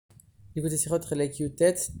Écoutez, Sirot Relek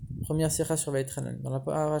Yutet, première sira sur Vaïtranan. Dans la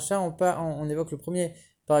paracha, on évoque le premier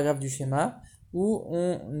paragraphe du schéma où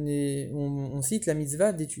on cite la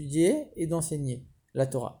mitzvah d'étudier et d'enseigner la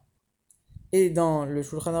Torah. Et dans le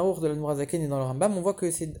Shulchan Aruch de la Nourazaken et dans le Rambam, on voit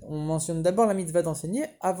on mentionne d'abord la mitzvah d'enseigner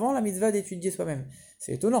avant la mitzvah d'étudier soi-même.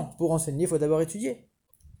 C'est étonnant. Pour enseigner, il faut d'abord étudier.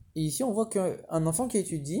 Et ici, on voit qu'un enfant qui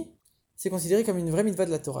étudie, c'est considéré comme une vraie mitzvah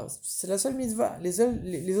de la Torah. C'est la seule mitzvah. Les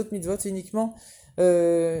autres mitzvot, c'est uniquement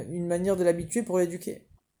une manière de l'habituer pour l'éduquer.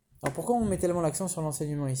 Alors pourquoi on met tellement l'accent sur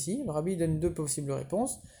l'enseignement ici? Le rabbi donne deux possibles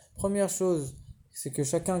réponses. Première chose, c'est que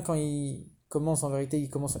chacun, quand il commence, en vérité, il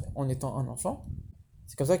commence en étant un enfant.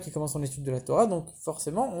 C'est comme ça qu'il commence son étude de la Torah. Donc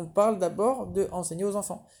forcément, on parle d'abord d'enseigner aux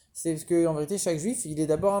enfants. C'est parce qu'en vérité, chaque juif, il est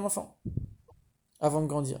d'abord un enfant, avant de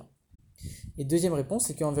grandir. Et deuxième réponse,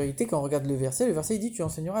 c'est qu'en vérité, quand on regarde le verset il dit tu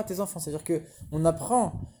enseigneras à tes enfants. C'est-à-dire qu'on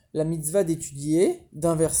apprend la mitzvah d'étudier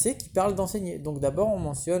d'un verset qui parle d'enseigner. Donc d'abord, on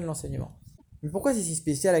mentionne l'enseignement. Mais pourquoi c'est si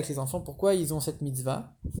spécial avec les enfants? Pourquoi ils ont cette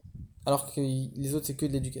mitzvah alors que les autres, c'est que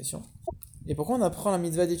de l'éducation? Et pourquoi on apprend la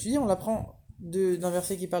mitzvah d'étudier? On l'apprend d'un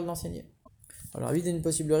verset qui parle d'enseigner. Alors, il y a une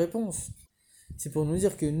possible réponse. C'est pour nous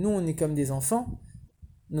dire que nous, on est comme des enfants.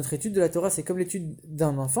 Notre étude de la Torah, c'est comme l'étude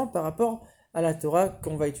d'un enfant par rapport à la Torah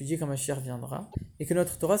qu'on va étudier quand Mashiach viendra, et que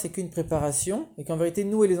notre Torah c'est qu'une préparation, et qu'en vérité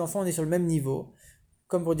nous et les enfants on est sur le même niveau,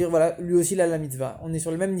 comme pour dire voilà, lui aussi il a la mitzvah, on est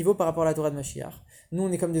sur le même niveau par rapport à la Torah de Mashiach, nous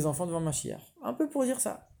on est comme des enfants devant Mashiach, un peu pour dire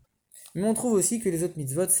ça. Mais on trouve aussi que les autres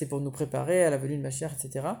mitzvot c'est pour nous préparer à la venue de Mashiach,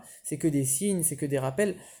 etc. C'est que des signes, c'est que des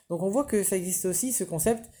rappels, donc on voit que ça existe aussi ce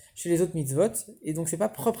concept chez les autres mitzvot, et donc c'est pas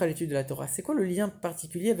propre à l'étude de la Torah. C'est quoi le lien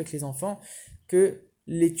particulier avec les enfants que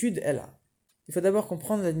l'étude elle a? Il faut d'abord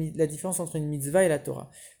comprendre la différence entre une mitzvah et la Torah.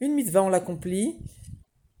 Une mitzvah, on l'accomplit,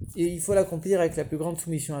 et il faut l'accomplir avec la plus grande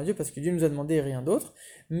soumission à Dieu, parce que Dieu nous a demandé et rien d'autre.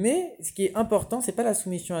 Mais ce qui est important, c'est pas la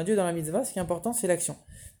soumission à Dieu dans la mitzvah, ce qui est important, c'est l'action.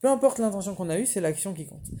 Peu importe l'intention qu'on a eue, c'est l'action qui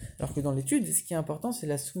compte. Alors que dans l'étude, ce qui est important, c'est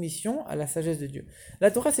la soumission à la sagesse de Dieu. La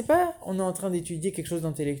Torah, c'est pas on est en train d'étudier quelque chose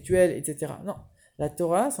d'intellectuel, etc. Non. La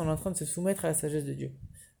Torah, c'est on est en train de se soumettre à la sagesse de Dieu.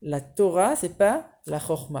 La Torah, c'est pas la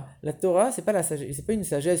chorma. La Torah, c'est pas la sagesse. C'est pas une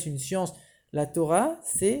sagesse, une science. La Torah,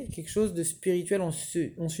 c'est quelque chose de spirituel, on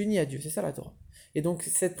s'unit à Dieu, c'est ça la Torah. Et donc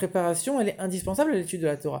cette préparation, elle est indispensable à l'étude de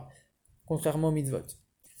la Torah, contrairement au mitzvot.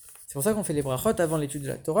 C'est pour ça qu'on fait les brachot avant l'étude de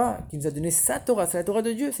la Torah, qui nous a donné sa Torah, c'est la Torah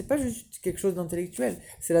de Dieu, c'est pas juste quelque chose d'intellectuel,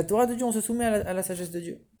 c'est la Torah de Dieu, on se soumet à la sagesse de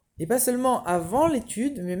Dieu. Et pas seulement avant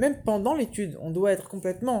l'étude, mais même pendant l'étude, on doit être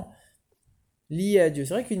complètement lié à Dieu.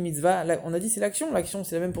 C'est vrai qu'une mitzvah, on a dit c'est l'action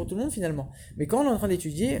c'est la même pour tout le monde finalement. Mais quand on est en train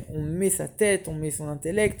d'étudier, on met sa tête, on met son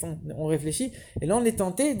intellect, on réfléchit, et là on est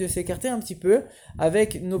tenté de s'écarter un petit peu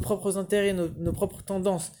avec nos propres intérêts, nos propres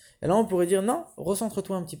tendances. Et là on pourrait dire non,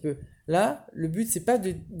 recentre-toi un petit peu. Là, le but c'est pas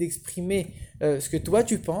d'exprimer ce que toi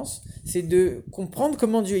tu penses, c'est de comprendre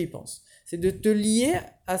comment Dieu y pense. C'est de te lier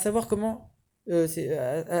à savoir comment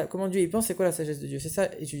Dieu y pense, c'est quoi la sagesse de Dieu. C'est ça,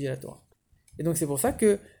 étudier la Torah. Et donc c'est pour ça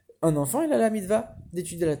que un enfant, il a la mitzvah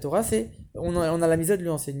d'étudier la Torah, on a la mitzvah de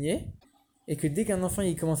lui enseigner, et que dès qu'un enfant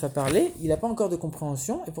il commence à parler, il n'a pas encore de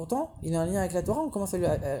compréhension, et pourtant il a un lien avec la Torah, on commence à lui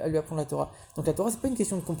apprendre la Torah. Donc la Torah, c'est pas une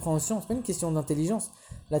question de compréhension, c'est pas une question d'intelligence.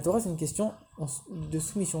 La Torah, c'est une question de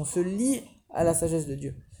soumission, on se lie à la sagesse de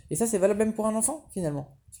Dieu. Et ça, c'est valable même pour un enfant,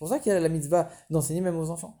 finalement. C'est pour ça qu'il y a la mitzvah d'enseigner même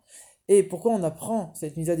aux enfants. Et pourquoi on apprend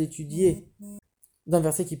cette mitzvah d'étudier d'un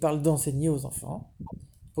verset qui parle d'enseigner aux enfants?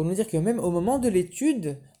 Pour nous dire que même au moment de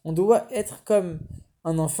l'étude, on doit être comme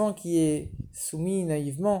un enfant qui est soumis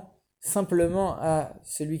naïvement, simplement à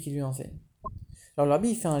celui qui lui enseigne. Alors le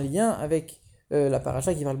rabbi fait un lien avec la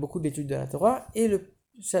paracha qui parle beaucoup de l'étude de la Torah et le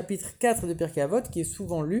chapitre 4 de Pirkei Avot qui est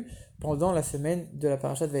souvent lu pendant la semaine de la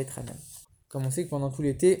paracha de Vaïtranan. Comme on sait que pendant tout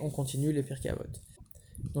l'été, on continue les Pirkei Avot.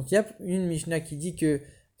 Donc il y a une Mishnah qui dit que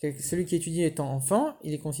celui qui étudie étant enfant,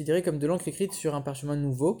 il est considéré comme de l'encre écrite sur un parchemin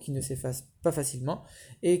nouveau qui ne s'efface pas facilement,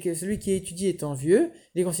 et que celui qui étudie étant vieux,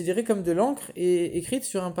 il est considéré comme de l'encre écrite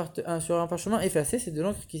sur un parchemin effacé, c'est de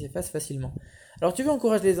l'encre qui s'efface facilement. Alors tu veux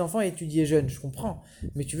encourager les enfants à étudier jeunes, je comprends,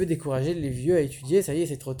 mais tu veux décourager les vieux à étudier, ça y est,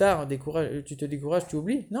 c'est trop tard, tu te décourages, tu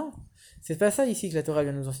oublies. Non, c'est pas ça ici que la Torah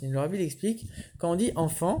vient nous enseigner. Le rabbi explique, quand on dit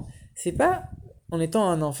enfant, c'est pas en étant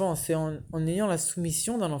un enfant, c'est en ayant la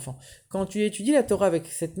soumission d'un enfant. Quand tu étudies la Torah avec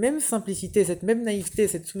cette même simplicité, cette même naïveté,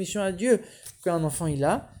 cette soumission à Dieu qu'un enfant il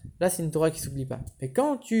a, là c'est une Torah qui s'oublie pas. Mais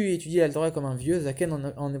quand tu étudies la Torah comme un vieux,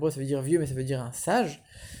 Zaken en hébreu ça veut dire vieux, mais ça veut dire un sage,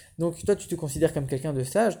 donc toi tu te considères comme quelqu'un de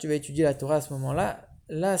sage, tu vas étudier la Torah à ce moment-là,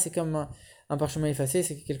 là c'est comme un parchemin effacé,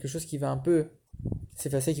 c'est quelque chose qui va un peu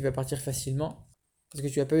s'effacer, qui va partir facilement, parce que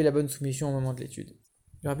tu n'as pas eu la bonne soumission au moment de l'étude.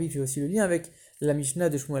 Le rabbi fait aussi le lien avec la Mishnah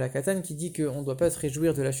de Shmuel HaKatan qui dit qu'on ne doit pas se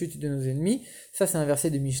réjouir de la chute de nos ennemis. Ça, c'est un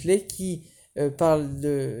verset de Michelet qui parle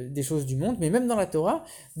des choses du monde, mais même dans la Torah,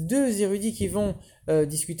 deux érudits qui vont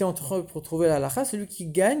discuter entre eux pour trouver la halakha, celui qui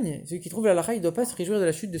gagne, celui qui trouve la halakha, il ne doit pas se réjouir de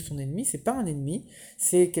la chute de son ennemi, c'est pas un ennemi,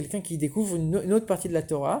 c'est quelqu'un qui découvre une autre partie de la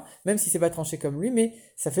Torah, même si c'est pas tranché comme lui, mais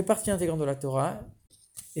ça fait partie intégrante de la Torah.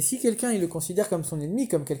 Et si quelqu'un il le considère comme son ennemi,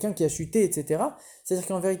 comme quelqu'un qui a chuté, etc., c'est-à-dire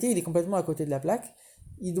qu'en vérité il est complètement à côté de la plaque,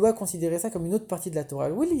 il doit considérer ça comme une autre partie de la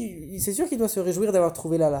Torah. Oui, c'est sûr qu'il doit se réjouir d'avoir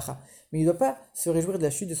trouvé la halakha, mais il ne doit pas se réjouir de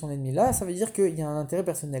la chute de son ennemi. Là, ça veut dire qu'il y a un intérêt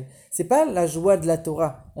personnel. C'est pas la joie de la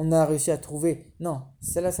Torah, on a réussi à trouver. Non,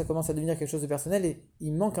 celle-là, ça commence à devenir quelque chose de personnel et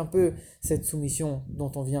il manque un peu cette soumission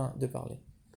dont on vient de parler.